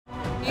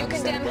you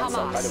condemn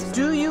Hamas?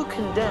 Do you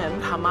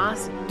condemn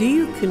Hamas? Do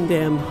you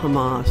condemn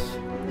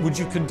Hamas? Would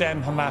you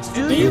condemn Hamas?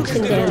 Do you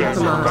condemn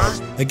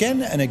Hamas?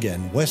 Again and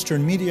again,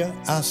 Western media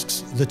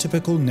asks the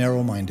typical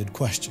narrow-minded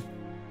question.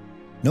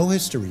 No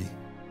history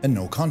and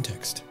no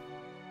context.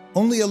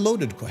 Only a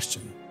loaded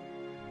question,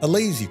 a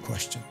lazy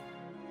question.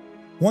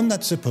 One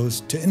that's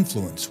supposed to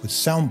influence with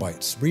sound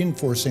bites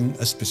reinforcing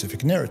a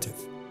specific narrative,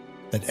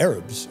 that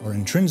Arabs are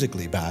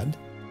intrinsically bad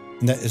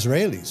and that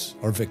Israelis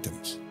are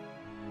victims.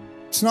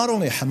 It's not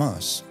only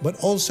Hamas,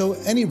 but also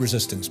any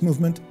resistance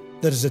movement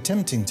that is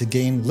attempting to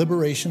gain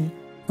liberation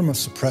from a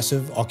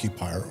suppressive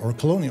occupier or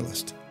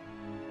colonialist.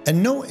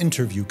 And no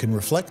interview can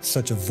reflect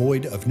such a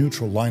void of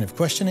neutral line of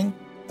questioning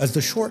as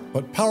the short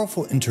but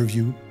powerful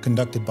interview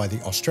conducted by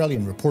the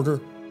Australian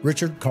reporter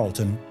Richard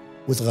Carlton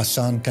with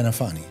Ghassan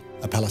Kanafani,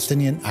 a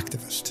Palestinian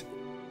activist.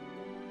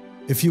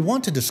 If you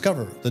want to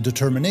discover the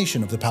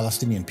determination of the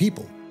Palestinian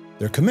people,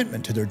 their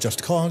commitment to their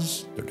just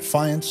cause, their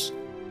defiance,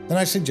 then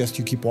I suggest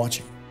you keep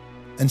watching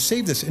and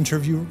save this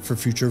interview for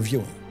future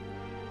viewing.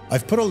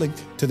 I've put a link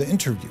to the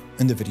interview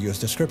in the video's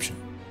description.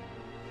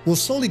 We'll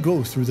slowly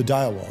go through the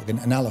dialogue and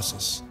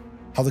analysis,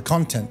 how the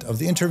content of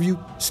the interview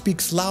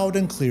speaks loud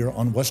and clear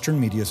on Western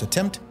media's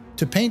attempt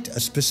to paint a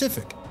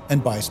specific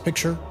and biased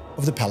picture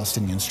of the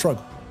Palestinian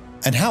struggle,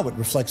 and how it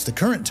reflects the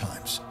current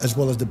times as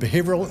well as the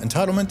behavioral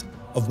entitlement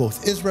of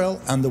both Israel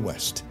and the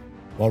West,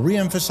 while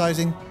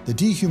re-emphasizing the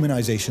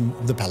dehumanization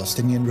of the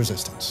Palestinian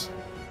resistance.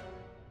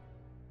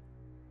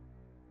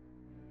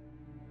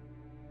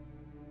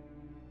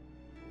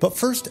 But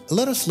first,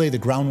 let us lay the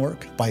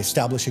groundwork by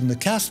establishing the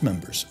cast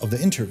members of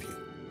the interview,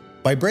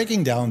 by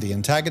breaking down the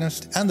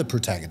antagonist and the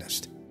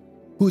protagonist,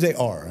 who they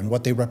are and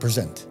what they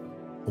represent,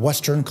 a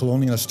Western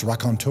colonialist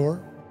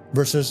raconteur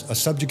versus a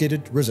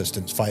subjugated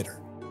resistance fighter.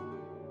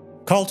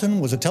 Carlton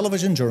was a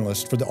television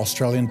journalist for the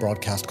Australian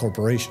Broadcast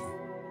Corporation.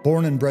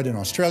 Born and bred in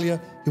Australia,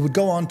 he would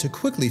go on to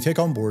quickly take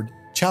on board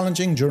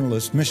challenging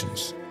journalist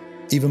missions.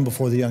 Even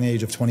before the young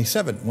age of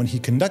 27, when he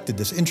conducted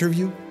this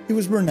interview, he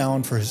was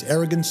renowned for his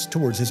arrogance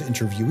towards his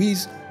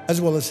interviewees,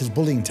 as well as his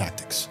bullying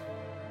tactics.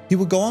 He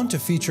would go on to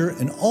feature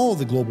in all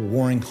the global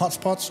warring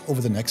hotspots over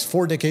the next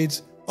 4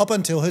 decades, up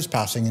until his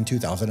passing in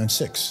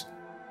 2006.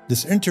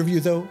 This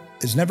interview, though,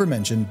 is never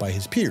mentioned by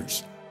his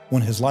peers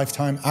when his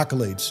lifetime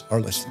accolades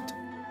are listed.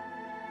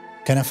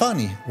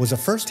 Kanafani was a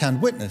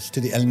first-hand witness to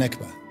the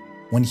Nakba,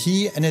 when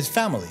he and his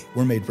family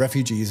were made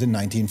refugees in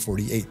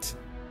 1948.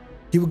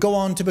 He would go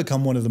on to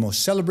become one of the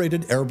most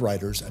celebrated Arab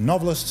writers and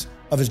novelists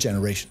of his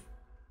generation,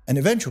 and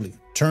eventually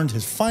turned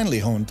his finely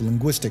honed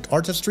linguistic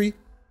artistry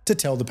to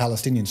tell the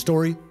Palestinian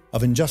story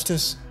of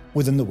injustice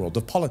within the world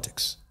of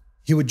politics.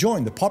 He would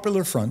join the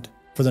Popular Front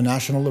for the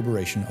National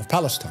Liberation of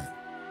Palestine,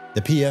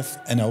 the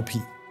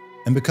PFNLP,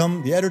 and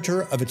become the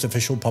editor of its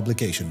official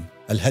publication,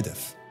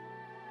 Al-Hadaf.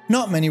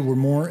 Not many were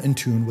more in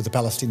tune with the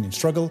Palestinian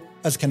struggle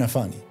as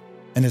Kanafani,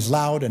 and his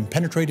loud and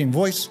penetrating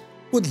voice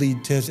would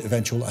lead to his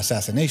eventual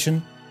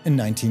assassination in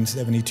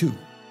 1972.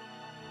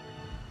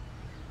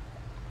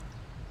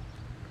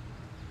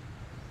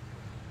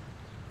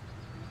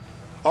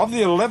 Of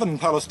the 11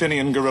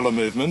 Palestinian guerrilla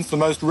movements, the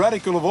most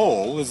radical of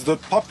all is the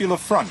Popular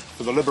Front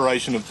for the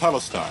Liberation of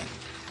Palestine.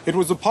 It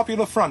was the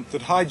Popular Front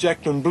that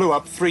hijacked and blew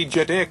up 3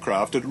 jet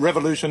aircraft at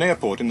Revolution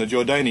Airport in the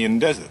Jordanian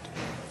desert.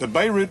 The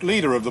Beirut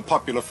leader of the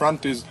Popular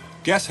Front is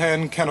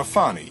Ghassan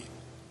Kanafani.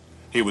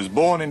 He was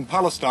born in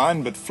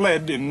Palestine but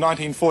fled in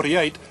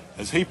 1948,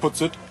 as he puts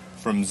it,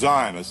 from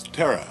Zionist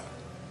terror.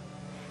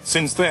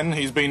 Since then,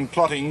 he's been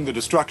plotting the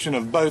destruction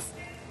of both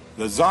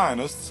the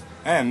Zionists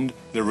and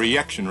the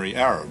reactionary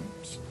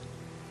Arabs.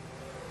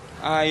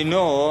 I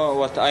know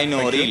what I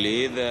know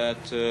really,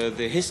 that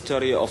the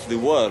history of the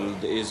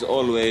world is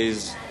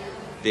always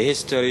the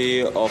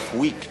history of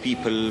weak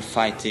people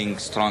fighting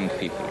strong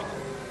people.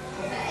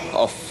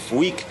 Of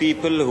weak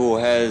people who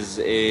has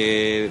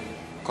a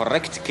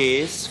correct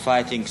case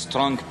fighting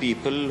strong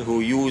people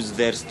who use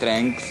their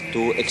strength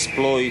to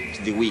exploit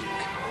the weak.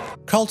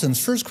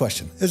 Carlton's first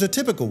question is a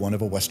typical one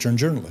of a Western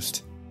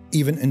journalist,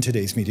 even in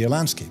today's media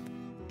landscape,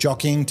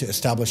 jockeying to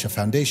establish a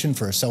foundation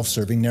for a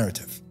self-serving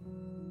narrative.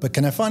 But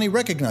Kanafani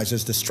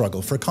recognizes the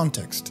struggle for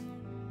context.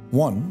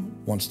 One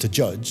wants to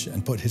judge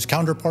and put his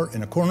counterpart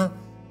in a corner,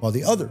 while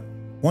the other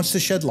wants to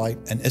shed light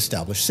and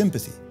establish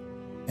sympathy.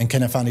 And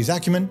Kanafani's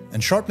acumen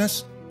and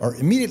sharpness are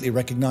immediately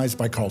recognized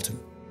by Carlton,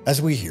 as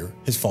we hear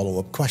his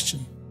follow-up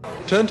question.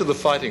 Turn to the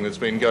fighting that's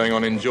been going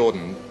on in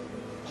Jordan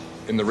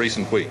in the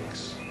recent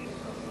weeks.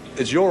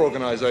 It's your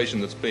organization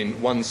that's been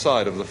one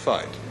side of the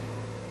fight.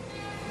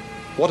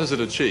 What has it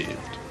achieved?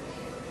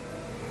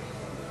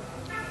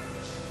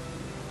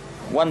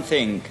 One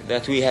thing,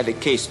 that we have a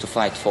case to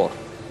fight for.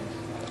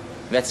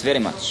 That's very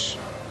much.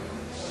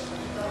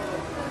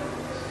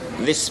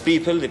 These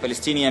people, the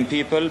Palestinian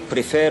people,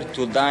 prefer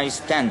to die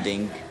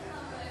standing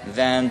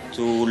than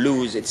to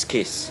lose its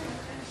case.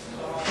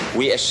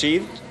 We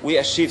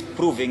achieved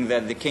proving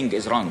that the king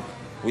is wrong.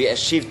 We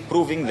achieved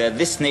proving that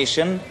this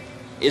nation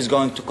is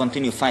going to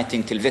continue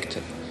fighting till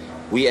victory.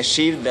 We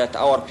achieved that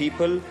our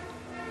people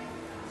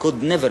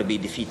could never be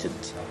defeated.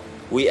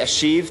 we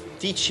achieved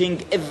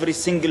teaching every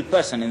single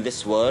person in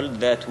this world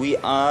that we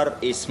are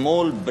a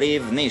small,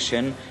 brave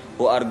nation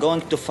who are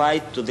going to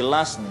fight to the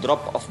last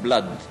drop of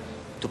blood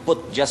to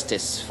put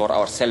justice for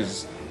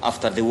ourselves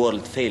after the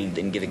world failed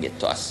in giving it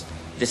to us.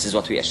 This is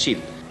what we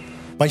achieved.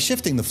 By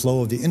shifting the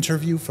flow of the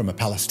interview from a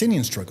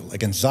Palestinian struggle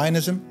against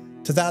Zionism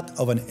to that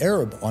of an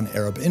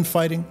Arab-on-Arab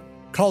infighting,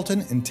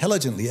 Carlton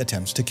intelligently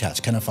attempts to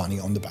catch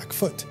Kanafani on the back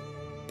foot.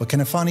 But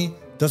Kanafani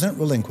doesn't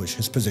relinquish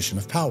his position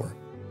of power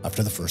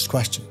after the first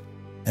question,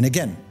 and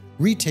again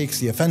retakes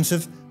the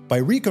offensive by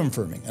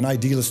reconfirming an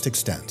idealistic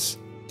stance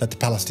that the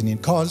Palestinian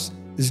cause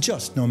is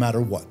just no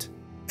matter what,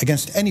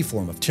 against any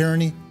form of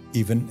tyranny,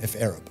 even if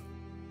Arab.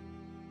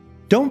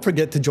 Don't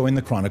forget to join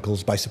the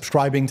Chronicles by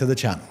subscribing to the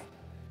channel,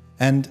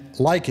 and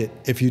like it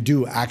if you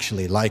do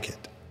actually like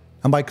it.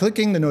 And by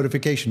clicking the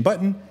notification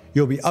button,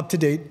 you'll be up to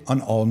date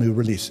on all new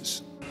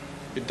releases.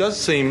 It does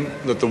seem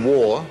that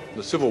the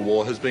civil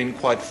war, has been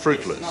quite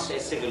fruitless. It's not a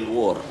civil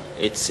war.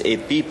 It's a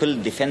people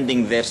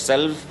defending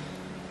themselves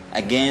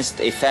against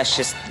a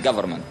fascist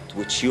government,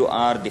 which you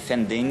are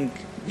defending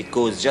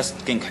because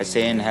just King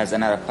Hussein has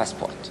an Arab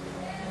passport.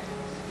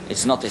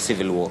 It's not a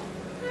civil war.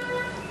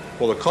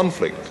 Well, the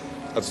conflict...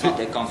 It's not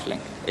a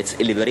conflict. It's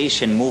a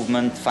liberation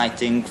movement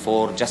fighting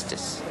for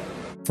justice.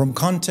 From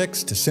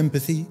context to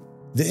sympathy,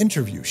 the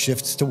interview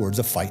shifts towards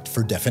a fight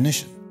for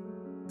definition,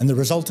 and the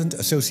resultant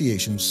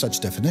associations such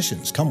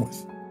definitions come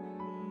with.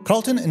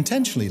 Carlton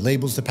intentionally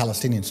labels the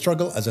Palestinian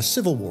struggle as a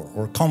civil war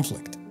or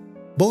conflict.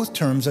 Both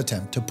terms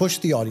attempt to push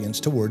the audience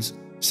towards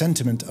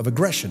sentiment of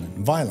aggression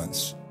and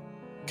violence.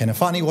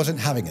 Kanafani wasn't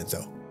having it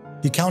though.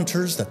 He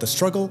counters that the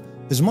struggle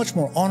is much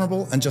more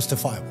honorable and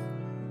justifiable.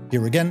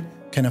 Here again,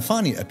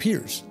 Kanafani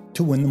appears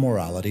to win the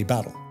morality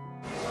battle.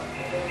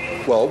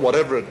 Well,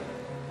 whatever it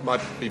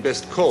might be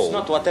best called... It's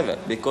not whatever,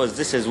 because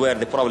this is where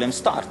the problems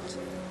start.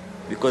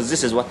 Because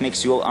this is what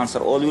makes you ask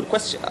all your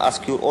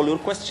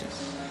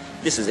questions.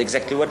 This is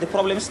exactly where the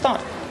problems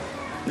start.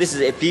 This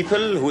is a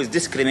people who is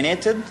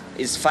discriminated,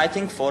 is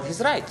fighting for his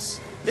rights.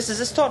 This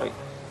is a story.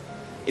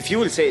 If you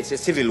will say it's a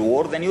civil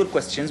war, then your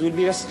questions will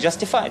be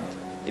justified.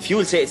 If you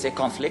will say it's a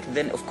conflict,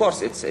 then of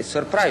course it's a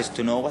surprise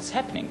to know what's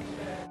happening.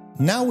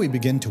 Now we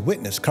begin to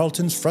witness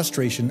Carlton's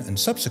frustration and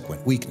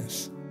subsequent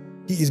weakness.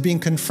 He is being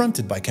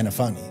confronted by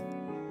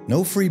Kanafani.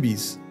 No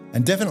freebies,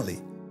 and definitely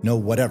no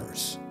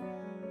whatevers.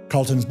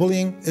 Carlton's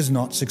bullying is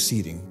not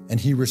succeeding, and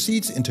he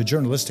recedes into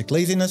journalistic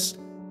laziness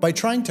by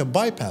trying to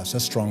bypass a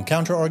strong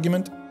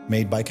counter-argument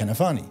made by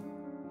Kanafani.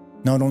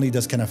 Not only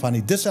does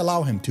Kanafani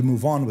disallow him to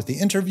move on with the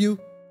interview,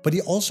 but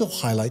he also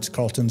highlights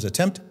Carlton's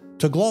attempt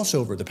to gloss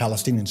over the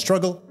Palestinian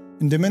struggle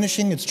in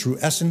diminishing its true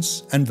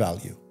essence and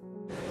value.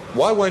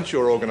 Why won't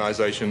your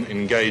organization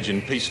engage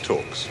in peace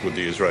talks with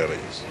the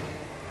Israelis?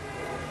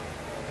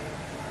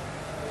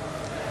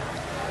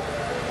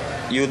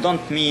 You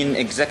don't mean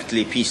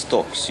exactly peace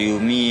talks, you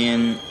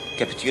mean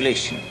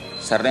capitulation,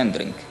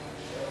 surrendering.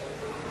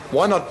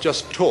 Why not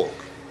just talk?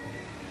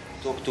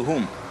 Talk to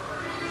whom?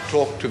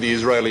 Talk to the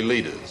Israeli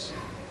leaders.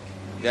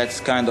 That's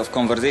kind of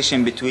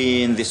conversation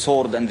between the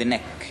sword and the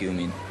neck, you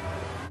mean?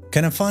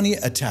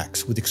 Kanafani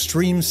attacks with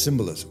extreme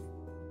symbolism,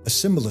 a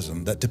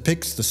symbolism that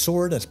depicts the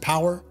sword as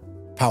power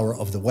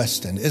of the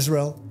West and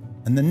Israel,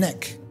 and the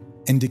neck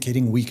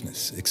indicating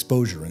weakness,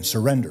 exposure, and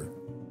surrender,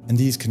 and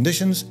these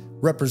conditions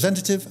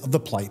representative of the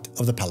plight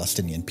of the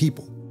Palestinian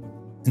people.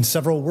 In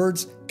several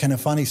words,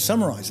 Kanafani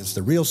summarizes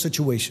the real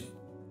situation,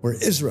 where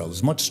Israel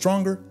is much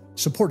stronger,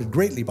 supported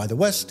greatly by the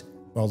West,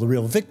 while the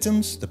real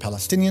victims, the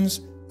Palestinians,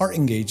 are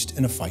engaged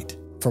in a fight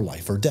for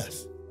life or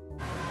death.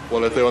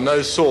 Well, if there were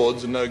no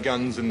swords and no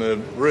guns in the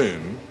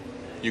room,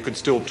 you could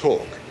still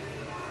talk.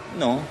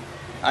 No,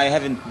 I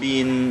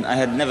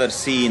had never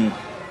seen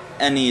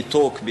any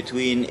talk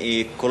between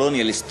a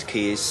colonialist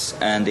case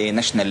and a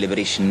national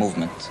liberation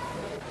movement.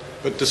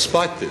 But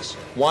despite this,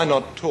 why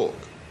not talk?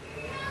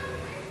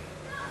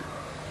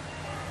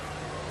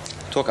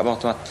 Talk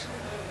about what?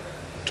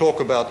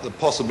 Talk about the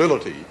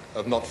possibility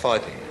of not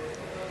fighting.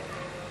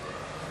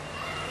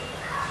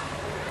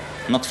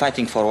 Not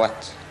fighting for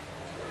what?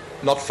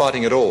 Not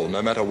fighting at all,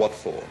 no matter what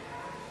for.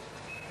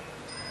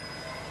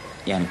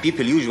 Yeah, and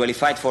people usually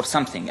fight for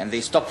something and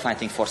they stop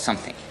fighting for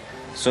something.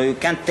 So you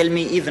can't tell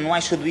me even why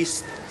should we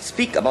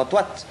speak about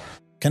what?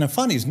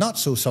 Kanafani's not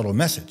so subtle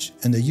message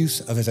in the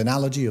use of his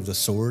analogy of the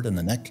sword and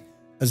the neck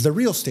as the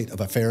real state of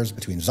affairs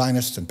between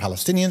Zionists and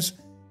Palestinians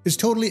is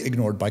totally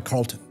ignored by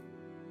Carlton,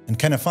 and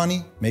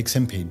Kanafani makes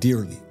him pay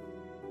dearly.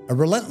 A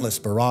relentless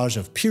barrage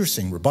of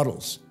piercing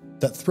rebuttals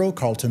that throw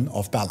Carlton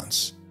off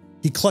balance.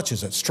 He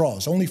clutches at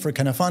straws only for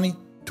Kanafani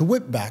to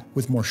whip back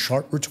with more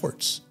sharp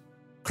retorts.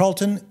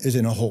 Carlton is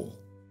in a hole.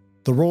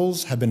 The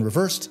roles have been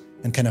reversed,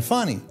 and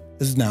Kanafani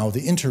is now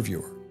the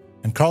interviewer,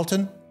 and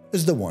Carlton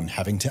is the one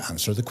having to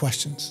answer the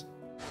questions.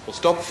 Well,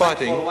 stop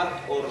fighting. For what?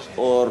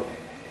 Or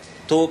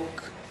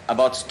talk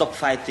about stop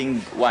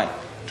fighting, why?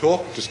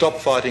 Talk to stop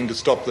fighting, to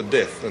stop the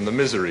death and the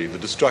misery, the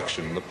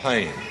destruction, the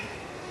pain.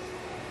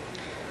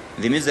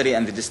 The misery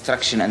and the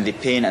destruction and the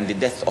pain and the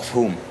death of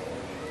whom?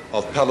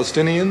 Of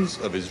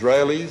Palestinians, of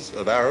Israelis,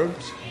 of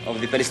Arabs?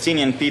 Of the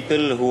Palestinian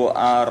people who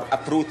are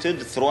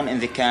uprooted, thrown in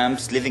the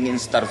camps, living in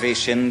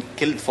starvation,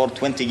 killed for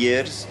 20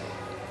 years,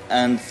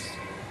 and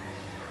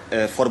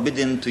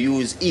forbidden to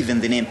use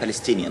even the name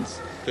Palestinians.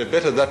 They're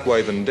better that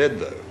way than dead,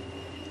 though.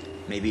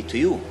 Maybe to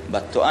you,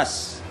 but to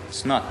us,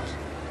 it's not.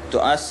 To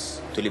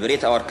us, to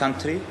liberate our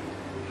country,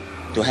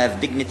 to have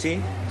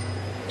dignity,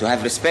 to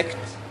have respect,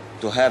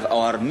 to have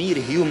our mere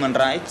human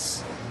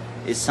rights,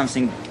 is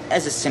something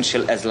as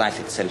essential as life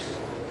itself.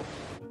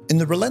 In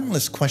the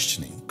relentless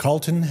questioning,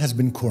 Carlton has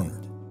been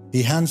cornered.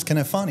 He hands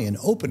Kanafani an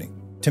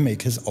opening to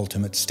make his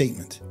ultimate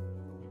statement.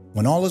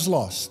 When all is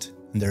lost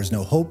and there is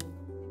no hope,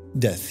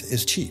 death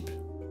is cheap.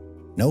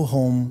 No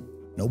home,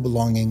 no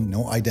belonging,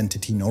 no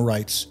identity, no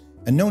rights,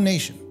 and no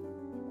nation.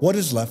 What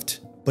is left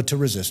but to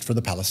resist for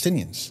the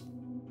Palestinians?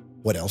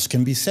 What else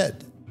can be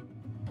said?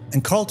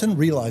 And Carlton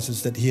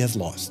realizes that he has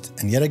lost,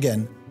 and yet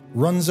again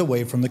runs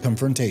away from the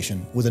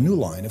confrontation with a new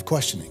line of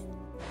questioning.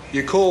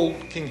 You call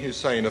King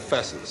Hussein a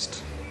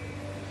fascist.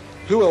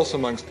 Who else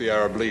amongst the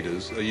Arab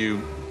leaders are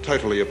you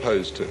totally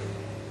opposed to?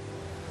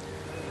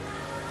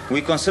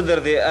 We consider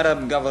the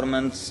Arab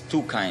governments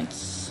two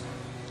kinds.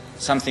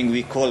 Something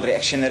we call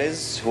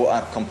reactionaries, who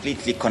are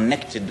completely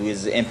connected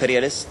with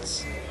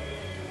imperialists,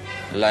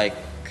 like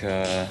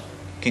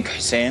King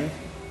Hussein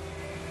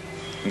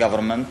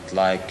government,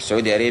 like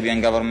Saudi Arabian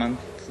government,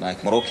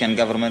 like Moroccan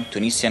government,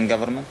 Tunisian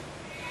government.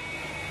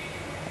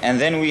 And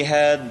then we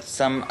had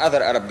some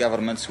other Arab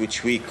governments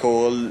which we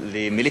call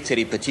the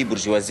military petit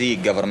bourgeoisie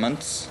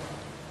governments.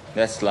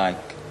 That's like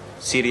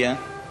Syria,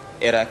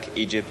 Iraq,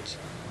 Egypt,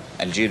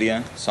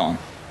 Algeria, so on.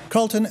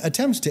 Carlton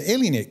attempts to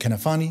alienate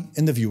Kanafani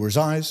in the viewer's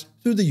eyes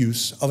through the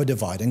use of a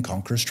divide and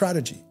conquer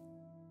strategy,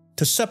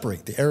 to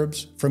separate the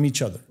Arabs from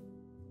each other.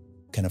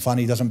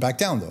 Kanafani doesn't back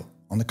down though.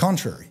 On the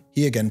contrary,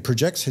 he again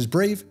projects his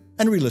brave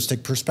and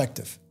realistic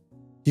perspective.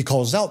 He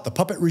calls out the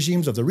puppet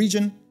regimes of the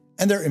region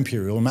and their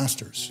imperial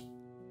masters.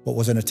 What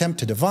was an attempt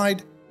to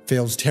divide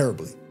fails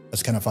terribly,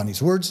 as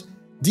Kanafani's words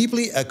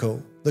deeply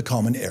echo the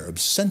common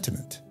Arab's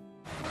sentiment.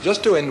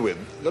 Just to end with,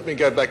 let me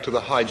go back to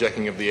the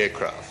hijacking of the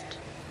aircraft.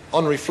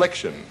 On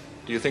reflection,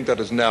 do you think that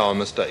is now a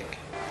mistake?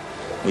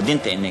 We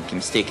didn't make a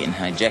mistake in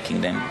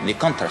hijacking them. The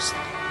contrast.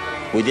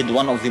 We did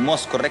one of the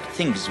most correct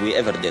things we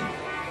ever did.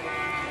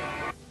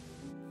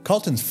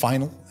 Carlton's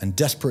final and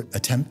desperate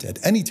attempt at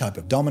any type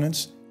of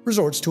dominance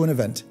resorts to an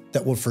event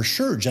that will for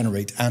sure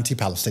generate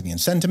anti-Palestinian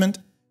sentiment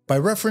by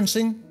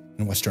referencing,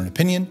 in Western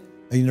opinion,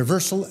 a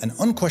universal and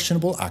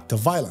unquestionable act of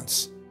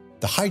violence,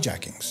 the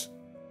hijackings.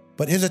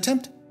 But his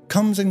attempt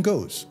comes and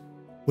goes,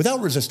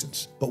 without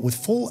resistance, but with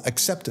full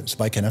acceptance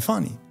by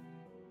Kanafani.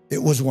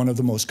 It was one of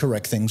the most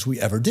correct things we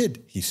ever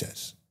did, he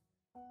says.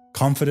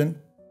 Confident,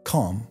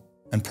 calm,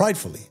 and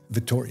pridefully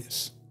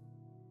victorious.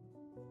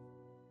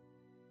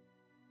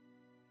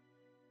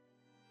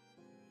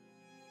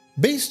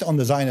 Based on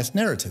the Zionist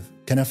narrative,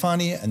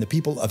 Kanafani and the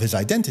people of his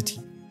identity,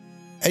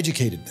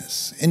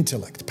 educatedness,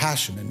 intellect,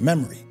 passion, and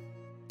memory,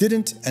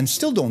 didn't and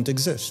still don't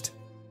exist.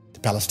 The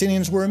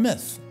Palestinians were a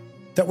myth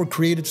that were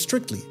created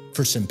strictly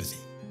for sympathy.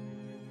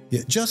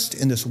 Yet just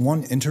in this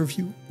one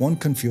interview, one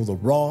can feel the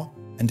raw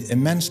and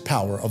immense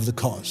power of the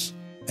cause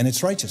and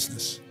its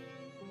righteousness.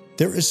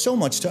 There is so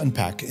much to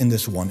unpack in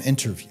this one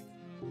interview.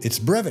 Its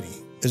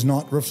brevity is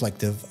not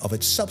reflective of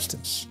its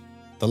substance.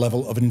 The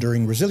level of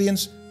enduring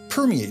resilience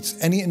permeates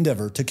any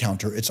endeavor to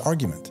counter its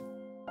argument.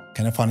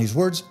 Kanafani's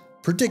words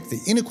predict the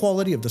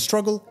inequality of the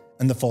struggle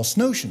and the false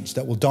notions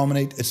that will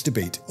dominate its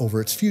debate over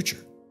its future.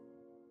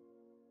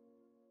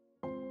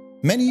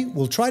 Many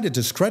will try to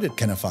discredit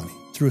Kanafani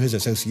through his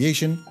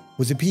association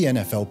with the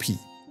PNFLP,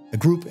 a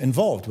group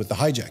involved with the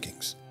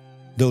hijackings.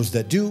 Those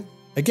that do,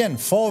 again,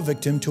 fall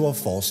victim to a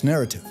false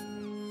narrative,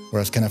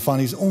 whereas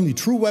Kanafani's only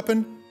true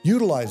weapon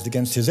utilized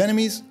against his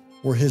enemies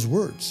were his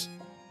words,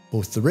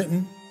 both the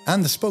written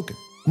and the spoken.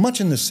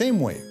 Much in the same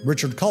way,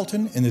 Richard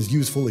Carlton, in his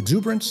youthful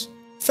exuberance,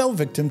 fell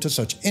victim to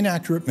such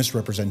inaccurate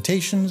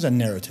misrepresentations and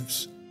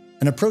narratives,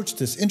 and approached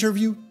this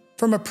interview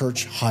from a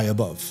perch high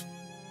above,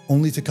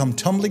 only to come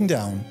tumbling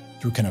down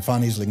through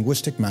Kanafani's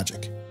linguistic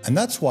magic. And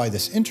that's why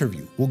this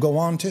interview will go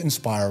on to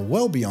inspire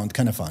well beyond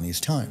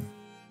Kanafani's time,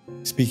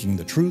 speaking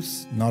the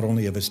truth not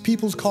only of his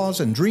people's cause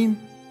and dream,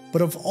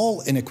 but of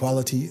all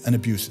inequality and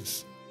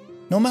abuses,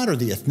 no matter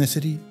the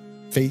ethnicity,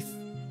 faith,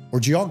 or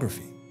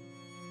geography.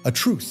 A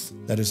truth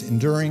that is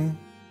enduring,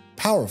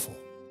 powerful,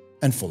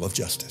 and full of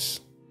justice.